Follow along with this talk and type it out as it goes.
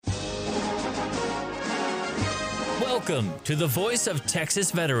Welcome to the Voice of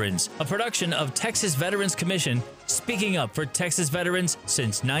Texas Veterans, a production of Texas Veterans Commission, speaking up for Texas veterans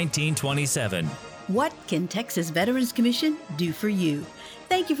since 1927. What can Texas Veterans Commission do for you?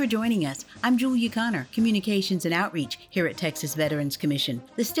 Thank you for joining us. I'm Julia Connor, Communications and Outreach here at Texas Veterans Commission,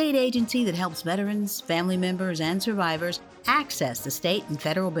 the state agency that helps veterans, family members, and survivors access the state and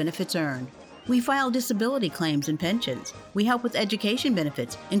federal benefits earned. We file disability claims and pensions. We help with education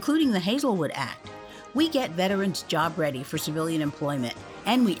benefits, including the Hazelwood Act. We get veterans job ready for civilian employment,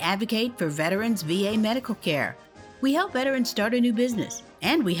 and we advocate for veterans' VA medical care. We help veterans start a new business,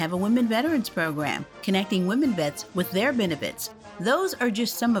 and we have a Women Veterans program, connecting women vets with their benefits. Those are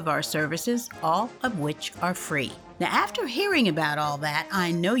just some of our services, all of which are free. Now, after hearing about all that,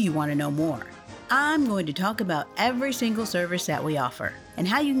 I know you want to know more. I'm going to talk about every single service that we offer and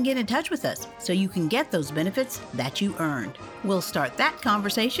how you can get in touch with us so you can get those benefits that you earned. We'll start that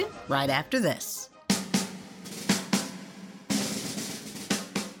conversation right after this.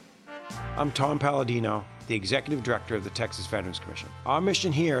 I'm Tom Palladino, the Executive Director of the Texas Veterans Commission. Our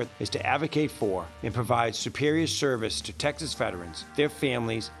mission here is to advocate for and provide superior service to Texas veterans, their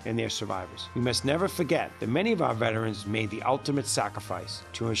families, and their survivors. We must never forget that many of our veterans made the ultimate sacrifice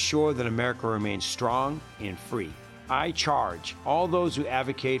to ensure that America remains strong and free. I charge all those who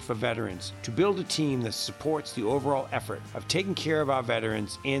advocate for veterans to build a team that supports the overall effort of taking care of our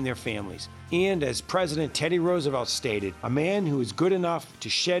veterans and their families. And as President Teddy Roosevelt stated, a man who is good enough to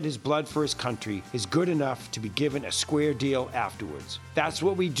shed his blood for his country is good enough to be given a square deal afterwards. That's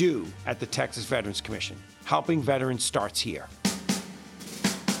what we do at the Texas Veterans Commission. Helping veterans starts here.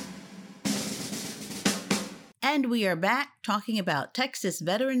 And we are back talking about Texas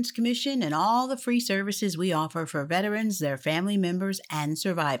Veterans Commission and all the free services we offer for veterans, their family members, and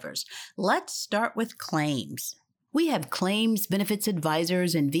survivors. Let's start with claims. We have claims benefits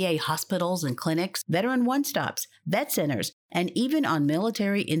advisors in VA hospitals and clinics, veteran one-stops, vet centers, and even on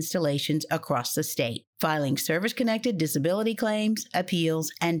military installations across the state, filing service-connected disability claims,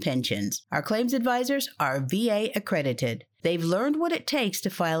 appeals, and pensions. Our claims advisors are VA accredited. They've learned what it takes to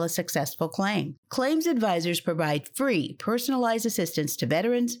file a successful claim. Claims advisors provide free, personalized assistance to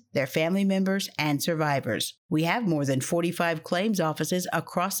veterans, their family members, and survivors. We have more than 45 claims offices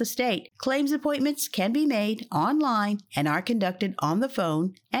across the state. Claims appointments can be made online and are conducted on the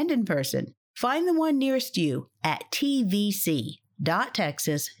phone and in person. Find the one nearest you at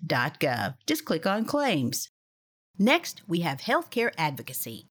tvc.texas.gov. Just click on Claims. Next, we have healthcare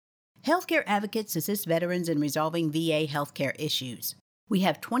advocacy. Healthcare advocates assist veterans in resolving VA healthcare issues. We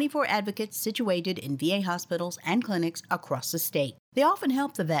have 24 advocates situated in VA hospitals and clinics across the state. They often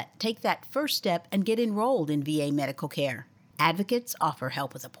help the vet take that first step and get enrolled in VA medical care. Advocates offer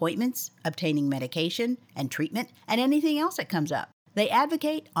help with appointments, obtaining medication and treatment, and anything else that comes up. They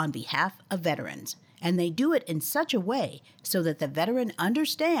advocate on behalf of veterans, and they do it in such a way so that the veteran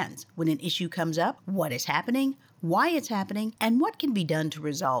understands when an issue comes up, what is happening, why it's happening, and what can be done to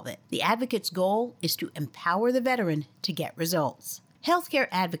resolve it. The advocate's goal is to empower the veteran to get results. Healthcare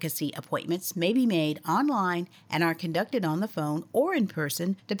advocacy appointments may be made online and are conducted on the phone or in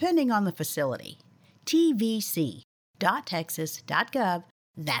person, depending on the facility. tvc.texas.gov,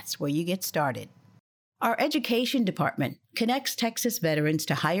 that's where you get started. Our education department connects Texas veterans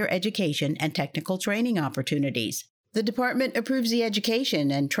to higher education and technical training opportunities. The department approves the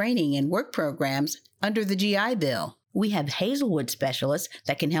education and training and work programs under the GI Bill. We have Hazelwood specialists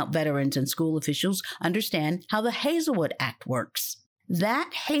that can help veterans and school officials understand how the Hazelwood Act works.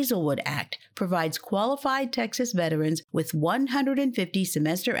 That Hazelwood Act provides qualified Texas veterans with 150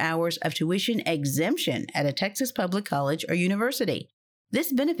 semester hours of tuition exemption at a Texas public college or university.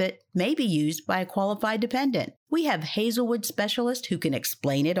 This benefit may be used by a qualified dependent. We have Hazelwood specialists who can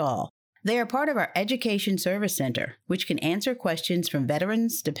explain it all. They are part of our Education Service Center, which can answer questions from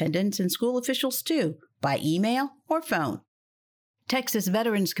veterans, dependents, and school officials too, by email or phone. Texas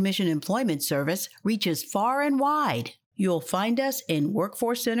Veterans Commission Employment Service reaches far and wide. You'll find us in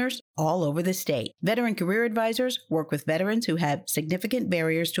workforce centers all over the state. Veteran Career Advisors work with veterans who have significant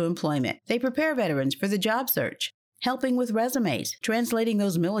barriers to employment. They prepare veterans for the job search, helping with resumes, translating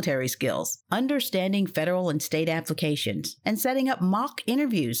those military skills, understanding federal and state applications, and setting up mock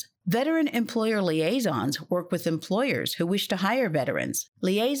interviews. Veteran Employer Liaisons work with employers who wish to hire veterans.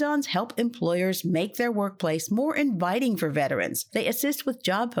 Liaisons help employers make their workplace more inviting for veterans. They assist with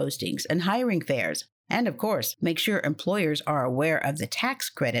job postings and hiring fairs. And of course, make sure employers are aware of the tax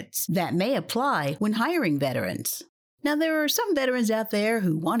credits that may apply when hiring veterans. Now, there are some veterans out there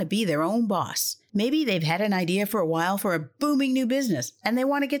who want to be their own boss. Maybe they've had an idea for a while for a booming new business and they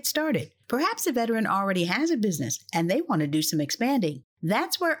want to get started. Perhaps a veteran already has a business and they want to do some expanding.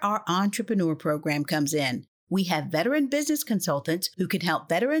 That's where our entrepreneur program comes in. We have veteran business consultants who can help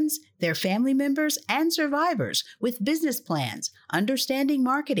veterans, their family members, and survivors with business plans, understanding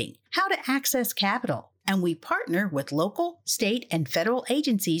marketing, how to access capital. And we partner with local, state, and federal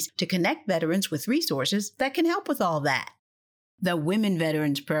agencies to connect veterans with resources that can help with all that. The Women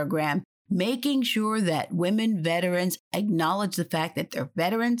Veterans Program, making sure that women veterans acknowledge the fact that they're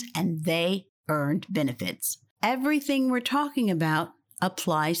veterans and they earned benefits. Everything we're talking about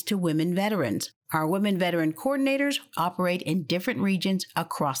applies to women veterans. Our women veteran coordinators operate in different regions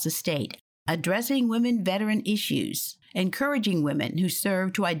across the state, addressing women veteran issues, encouraging women who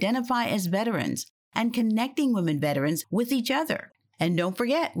serve to identify as veterans, and connecting women veterans with each other. And don't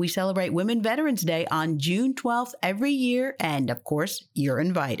forget, we celebrate Women Veterans Day on June 12th every year, and of course, you're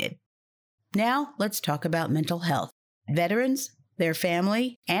invited. Now, let's talk about mental health. Veterans, their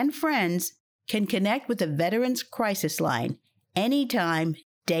family, and friends can connect with the Veterans Crisis Line anytime,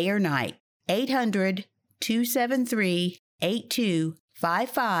 day or night.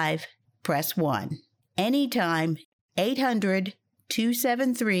 800-273-8255, press 1. Anytime,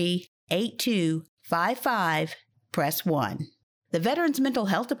 800-273-8255, press 1. The Veterans Mental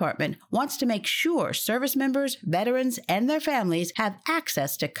Health Department wants to make sure service members, veterans, and their families have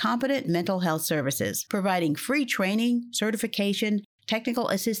access to competent mental health services, providing free training, certification, technical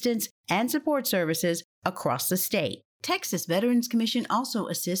assistance, and support services across the state. Texas Veterans Commission also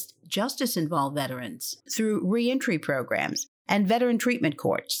assists justice-involved veterans through reentry programs and veteran treatment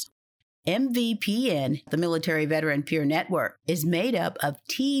courts. MVPN, the Military Veteran Peer Network, is made up of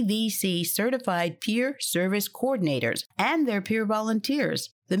TVC-certified peer service coordinators and their peer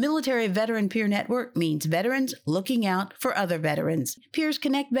volunteers. The Military Veteran Peer Network means veterans looking out for other veterans. Peers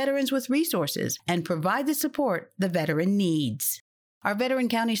connect veterans with resources and provide the support the veteran needs. Our veteran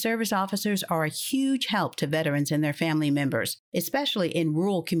county service officers are a huge help to veterans and their family members, especially in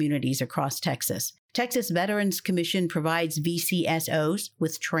rural communities across Texas. Texas Veterans Commission provides VCSOs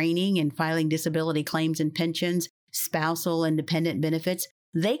with training in filing disability claims and pensions, spousal and dependent benefits.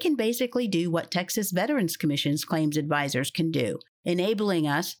 They can basically do what Texas Veterans Commission's claims advisors can do, enabling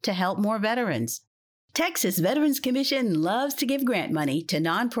us to help more veterans. Texas Veterans Commission loves to give grant money to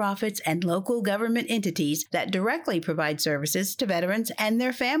nonprofits and local government entities that directly provide services to veterans and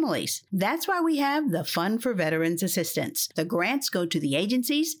their families. That's why we have the Fund for Veterans Assistance. The grants go to the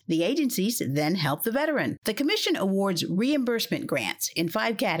agencies then help the veteran. The Commission awards reimbursement grants in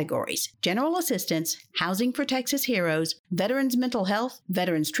 5 categories: general assistance, housing for Texas heroes, veterans mental health,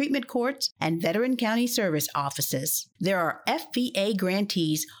 veterans treatment courts, and veteran county service offices. There are FVA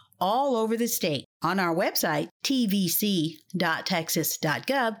grantees all over the state. On our website,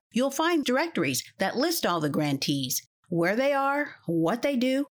 tvc.texas.gov, you'll find directories that list all the grantees, where they are, what they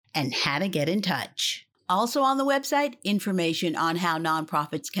do, and how to get in touch. Also on the website, information on how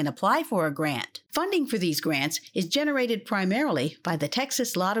nonprofits can apply for a grant. Funding for these grants is generated primarily by the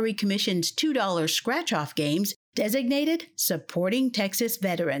Texas Lottery Commission's $2 scratch-off games designated Supporting Texas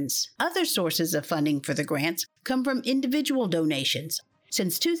Veterans. Other sources of funding for the grants come from individual donations.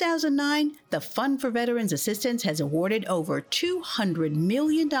 Since 2009, the Fund for Veterans Assistance has awarded over $200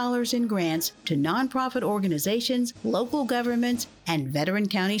 million in grants to nonprofit organizations, local governments, and veteran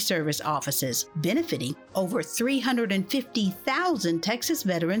county service offices, benefiting over 350,000 Texas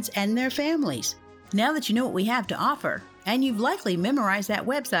veterans and their families. Now that you know what we have to offer, and you've likely memorized that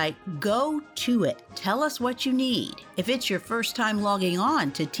website, go to it. Tell us what you need. If it's your first time logging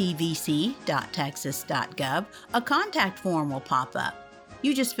on to tvc.texas.gov, a contact form will pop up.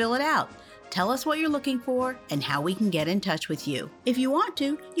 You just fill it out. Tell us what you're looking for and how we can get in touch with you. If you want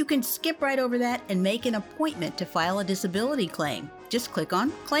to, you can skip right over that and make an appointment to file a disability claim. Just click on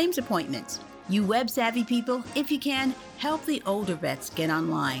Claims Appointments. You web-savvy people, if you can, help the older vets get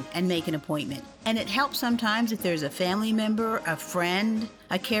online and make an appointment. And it helps sometimes if there's a family member, a friend,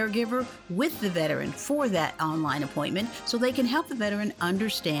 a caregiver with the veteran for that online appointment, so they can help the veteran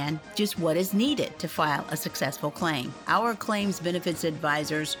understand just what is needed to file a successful claim. Our claims benefits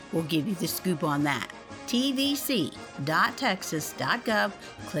advisors will give you the scoop on that. tvc.texas.gov,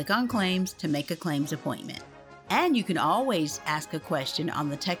 click on Claims to make a claims appointment. And you can always ask a question on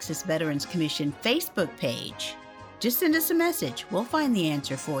the Texas Veterans Commission Facebook page. Just send us a message. We'll find the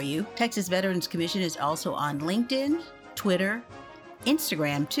answer for you. Texas Veterans Commission is also on LinkedIn, Twitter,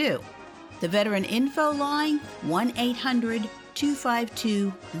 Instagram too. The Veteran Info Line,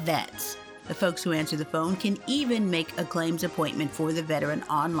 1-800-252-VETS. The folks who answer the phone can even make a claims appointment for the veteran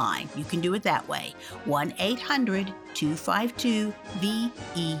online. You can do it that way.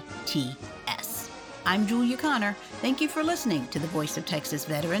 1-800-252-VETS. I'm Julia Connor. Thank you for listening to The Voice of Texas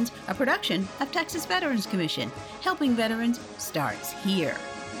Veterans, a production of Texas Veterans Commission. Helping veterans starts here.